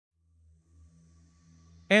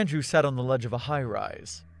Andrew sat on the ledge of a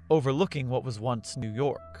high-rise, overlooking what was once New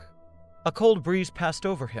York. A cold breeze passed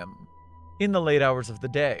over him. In the late hours of the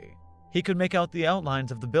day, he could make out the outlines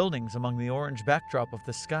of the buildings among the orange backdrop of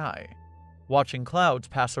the sky, watching clouds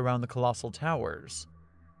pass around the colossal towers.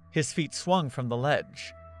 His feet swung from the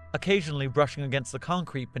ledge, occasionally brushing against the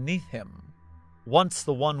concrete beneath him. Once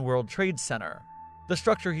the One World Trade Center, the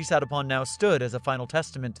structure he sat upon now stood as a final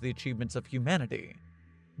testament to the achievements of humanity.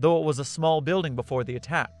 Though it was a small building before the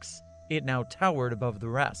attacks, it now towered above the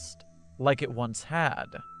rest, like it once had.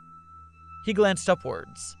 He glanced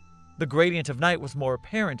upwards. The gradient of night was more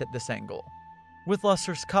apparent at this angle, with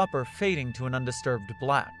lustrous copper fading to an undisturbed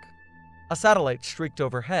black. A satellite streaked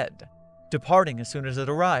overhead, departing as soon as it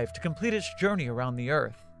arrived to complete its journey around the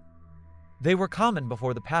Earth. They were common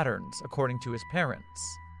before the patterns, according to his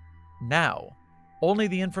parents. Now, only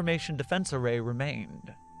the information defense array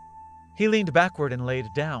remained. He leaned backward and laid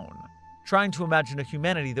down, trying to imagine a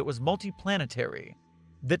humanity that was multiplanetary,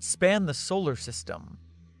 that spanned the solar system,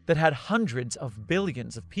 that had hundreds of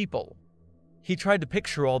billions of people. He tried to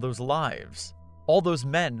picture all those lives, all those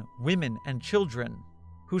men, women, and children,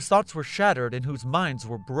 whose thoughts were shattered and whose minds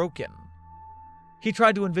were broken. He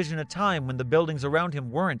tried to envision a time when the buildings around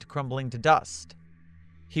him weren't crumbling to dust.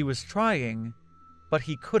 He was trying, but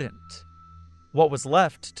he couldn't. What was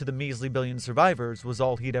left to the measly billion survivors was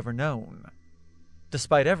all he'd ever known.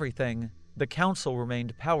 Despite everything, the Council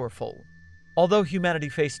remained powerful. Although humanity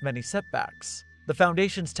faced many setbacks, the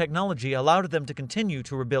Foundation's technology allowed them to continue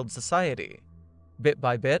to rebuild society. Bit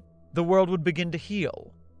by bit, the world would begin to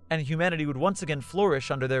heal, and humanity would once again flourish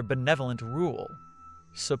under their benevolent rule.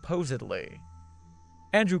 Supposedly.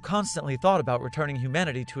 Andrew constantly thought about returning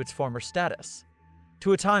humanity to its former status,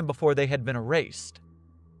 to a time before they had been erased.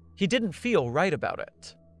 He didn't feel right about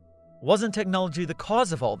it. Wasn't technology the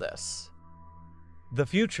cause of all this? The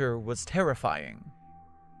future was terrifying.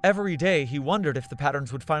 Every day he wondered if the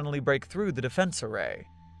patterns would finally break through the defense array.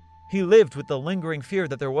 He lived with the lingering fear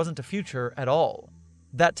that there wasn't a future at all,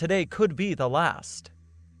 that today could be the last.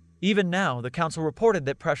 Even now, the Council reported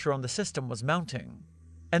that pressure on the system was mounting,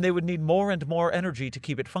 and they would need more and more energy to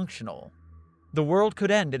keep it functional. The world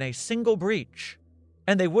could end in a single breach,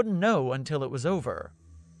 and they wouldn't know until it was over.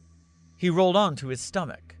 He rolled onto his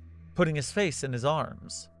stomach, putting his face in his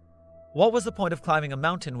arms. What was the point of climbing a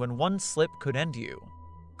mountain when one slip could end you?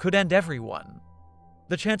 Could end everyone?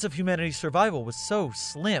 The chance of humanity's survival was so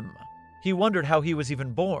slim. He wondered how he was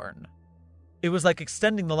even born. It was like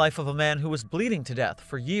extending the life of a man who was bleeding to death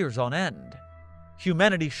for years on end.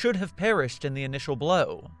 Humanity should have perished in the initial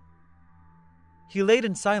blow. He laid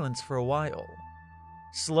in silence for a while.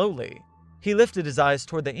 Slowly, he lifted his eyes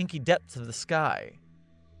toward the inky depths of the sky.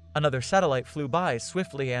 Another satellite flew by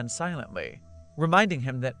swiftly and silently, reminding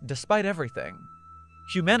him that despite everything,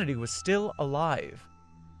 humanity was still alive.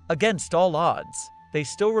 Against all odds, they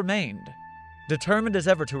still remained, determined as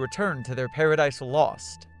ever to return to their paradise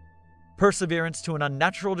lost. Perseverance to an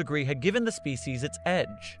unnatural degree had given the species its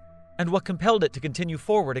edge, and what compelled it to continue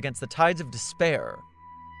forward against the tides of despair.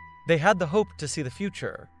 They had the hope to see the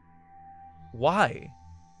future. Why?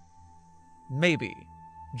 Maybe,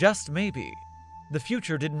 just maybe, the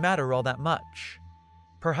future didn't matter all that much.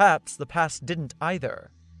 Perhaps the past didn't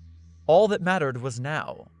either. All that mattered was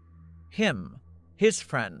now. Him, his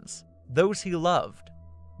friends, those he loved,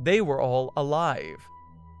 they were all alive.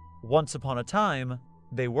 Once upon a time,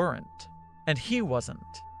 they weren't, and he wasn't,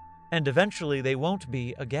 and eventually they won't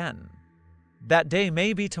be again. That day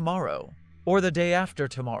may be tomorrow, or the day after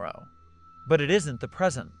tomorrow, but it isn't the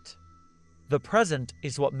present. The present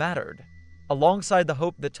is what mattered, alongside the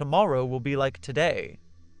hope that tomorrow will be like today,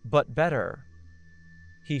 but better.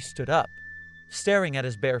 He stood up, staring at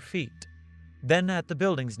his bare feet, then at the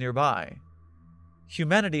buildings nearby.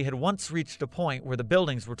 Humanity had once reached a point where the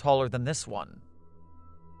buildings were taller than this one.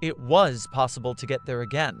 It was possible to get there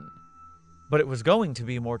again, but it was going to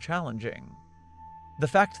be more challenging. The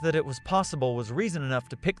fact that it was possible was reason enough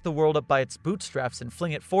to pick the world up by its bootstraps and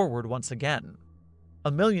fling it forward once again.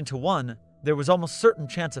 1,000,000 to 1, there was almost certain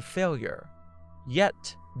chance of failure.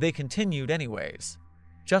 Yet, they continued anyways,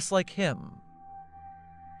 just like him.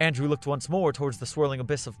 Andrew looked once more towards the swirling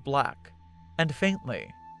abyss of black, and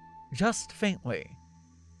faintly, just faintly,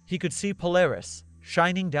 he could see Polaris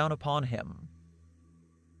shining down upon him.